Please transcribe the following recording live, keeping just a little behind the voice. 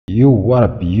Yo, what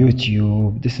up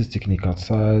YouTube, this is Technical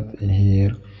Side in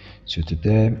here. So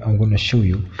today I'm gonna show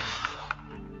you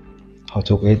how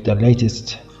to get the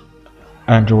latest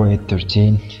Android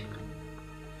 13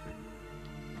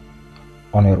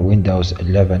 on your Windows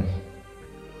 11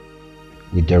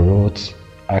 with the root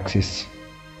access.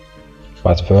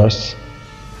 But first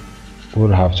we'll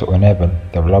have to enable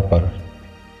developer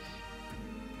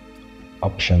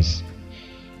options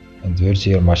and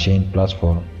virtual machine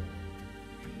platform.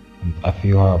 And if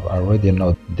you have already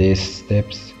know these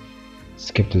steps,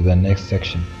 skip to the next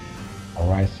section.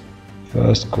 Alright,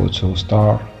 first go to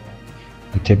Start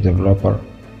and type developer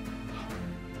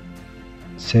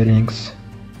settings.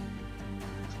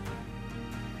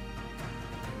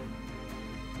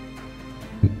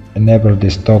 Enable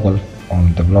this toggle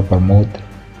on developer mode.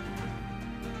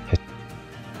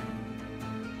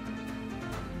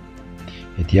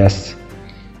 Hit yes,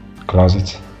 close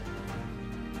it.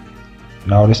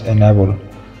 Now let's enable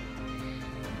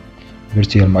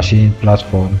virtual machine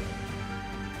platform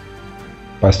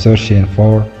by searching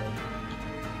for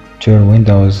turn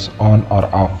Windows on or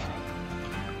off.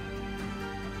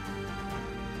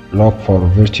 Look for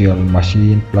virtual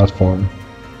machine platform.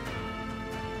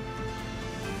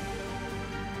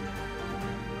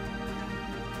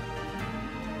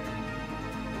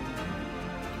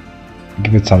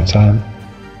 Give it some time.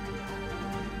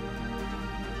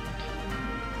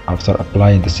 After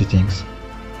applying the settings,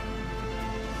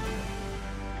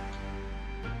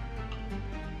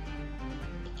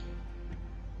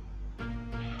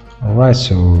 alright,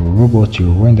 so reboot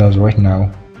your Windows right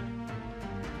now.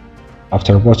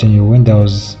 After rebooting your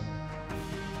Windows,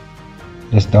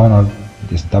 let's download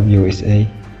this WSA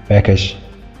package.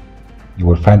 You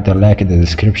will find the link in the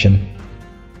description.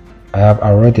 I have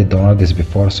already downloaded this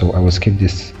before, so I will skip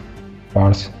this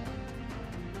part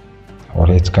or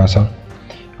hit cancel.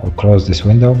 I will close this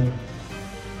window.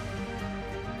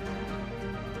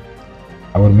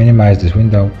 I will minimize this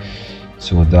window.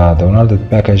 So the downloaded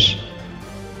package,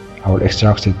 I will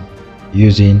extract it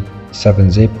using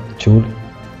 7-zip tool.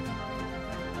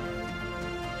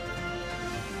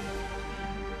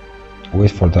 Wait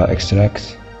for the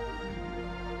extract.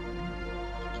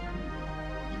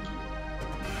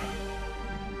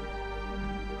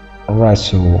 Alright,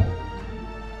 so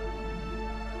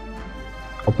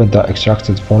open the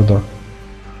extracted folder.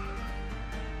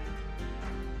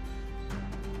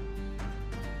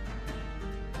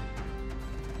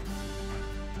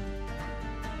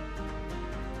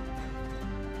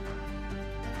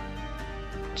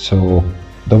 So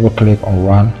double click on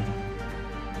run.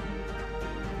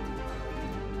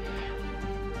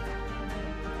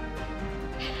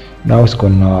 Now it's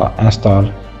gonna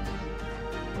install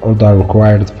all the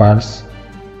required files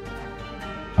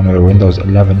on your Windows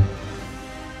 11.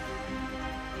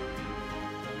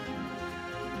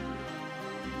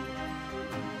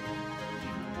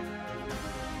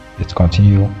 Let's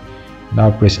continue.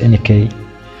 Now press any key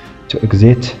to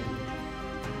exit.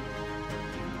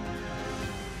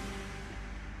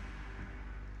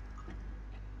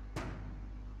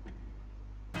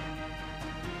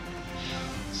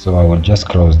 So I will just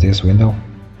close this window.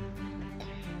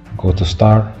 Go to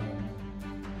Start.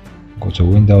 Go to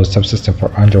Windows Subsystem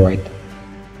for Android.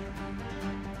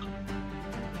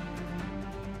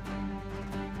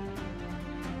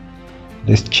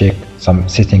 Let's check some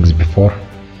settings before.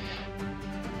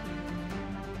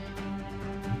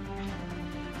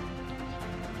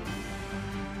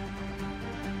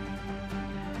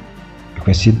 You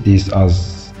can set these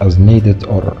as needed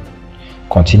or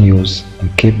continuous,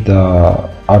 and keep the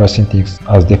auto settings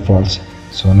as default.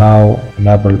 So now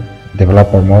enable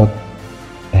developer mode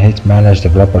and hit manage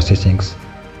developer settings.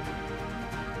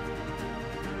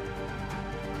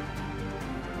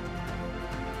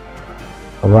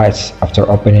 Alright, after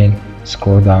opening,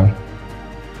 scroll down.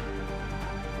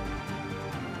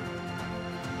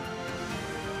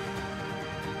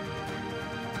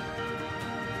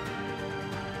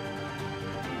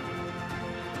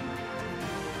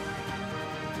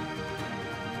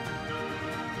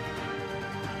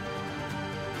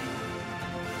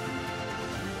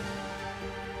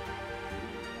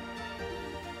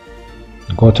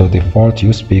 Go to default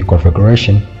USB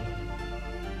configuration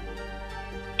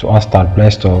to install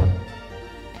PlayStore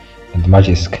and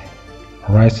Magisk.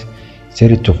 Alright, set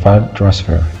it to file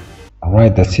transfer.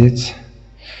 Alright, that's it.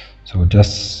 So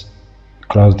just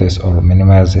close this or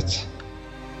minimize it.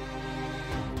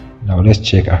 Now let's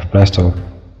check if PlayStore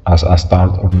has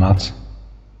installed or not.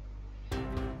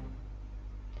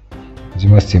 As you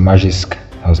must see, Magisk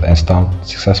has installed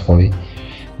successfully,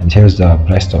 and here's the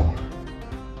PlayStore.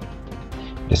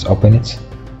 Let's open it.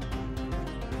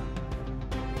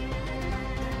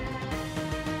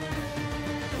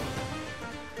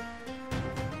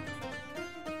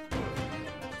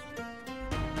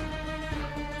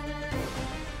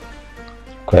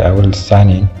 Okay, I will sign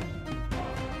in.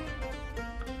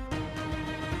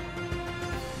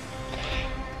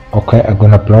 Okay, I'm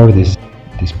gonna blur these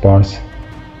parts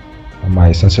of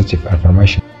my sensitive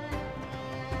information.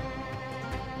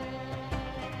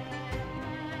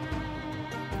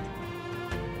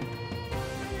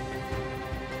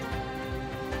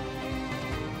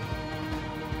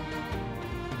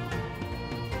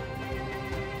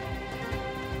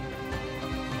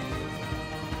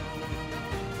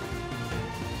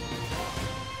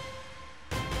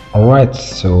 Alright,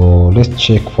 so let's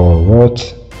check for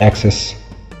root access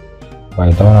by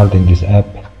downloading this app,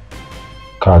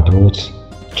 card root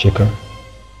checker.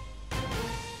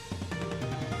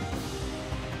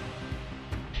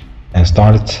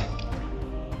 Install it.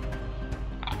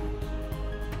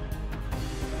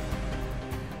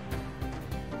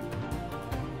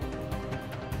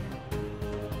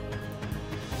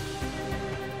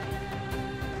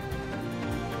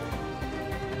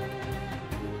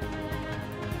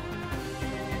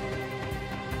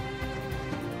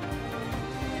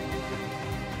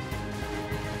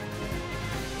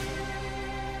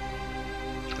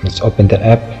 Let's open the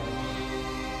app.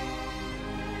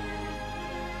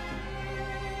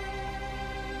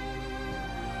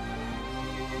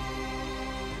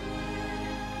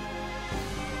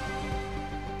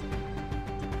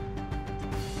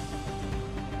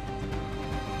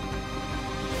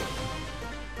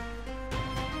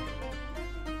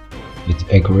 Let's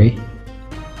agree.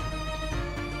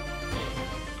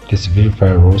 Let's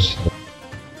verify rules.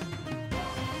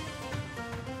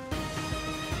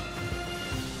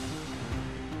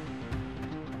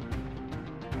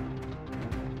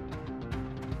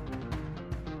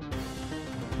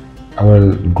 I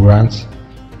will grant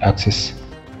access.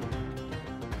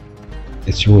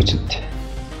 It's rooted.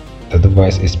 The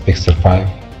device is Pixel 5,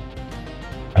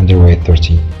 Android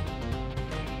 13.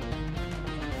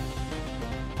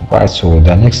 Alright, so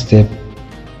the next step,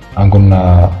 I'm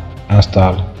gonna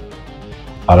install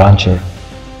a launcher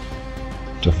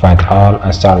to find all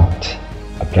installed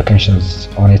applications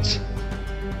on it.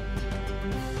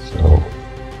 So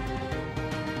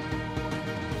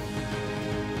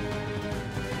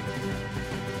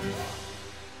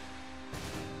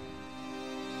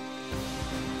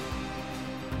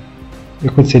you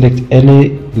could select any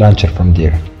launcher from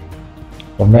there.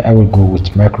 For me, I will go with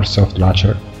Microsoft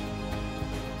launcher.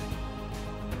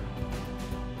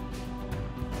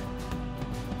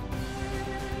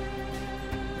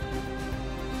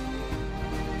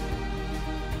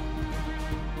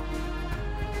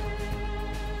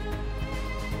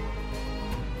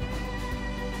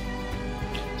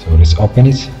 So let's open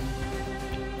it.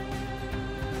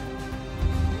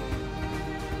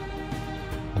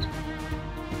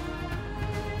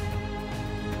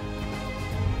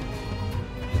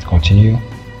 Let's continue.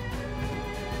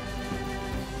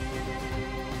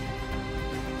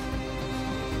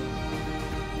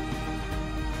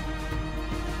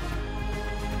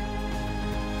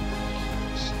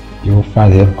 You will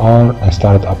find here all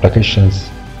installed applications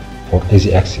for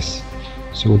easy access.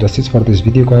 So that's it for this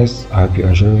video, guys. I hope you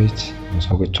enjoyed it. Don't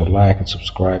forget to like and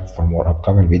subscribe for more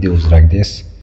upcoming videos like this.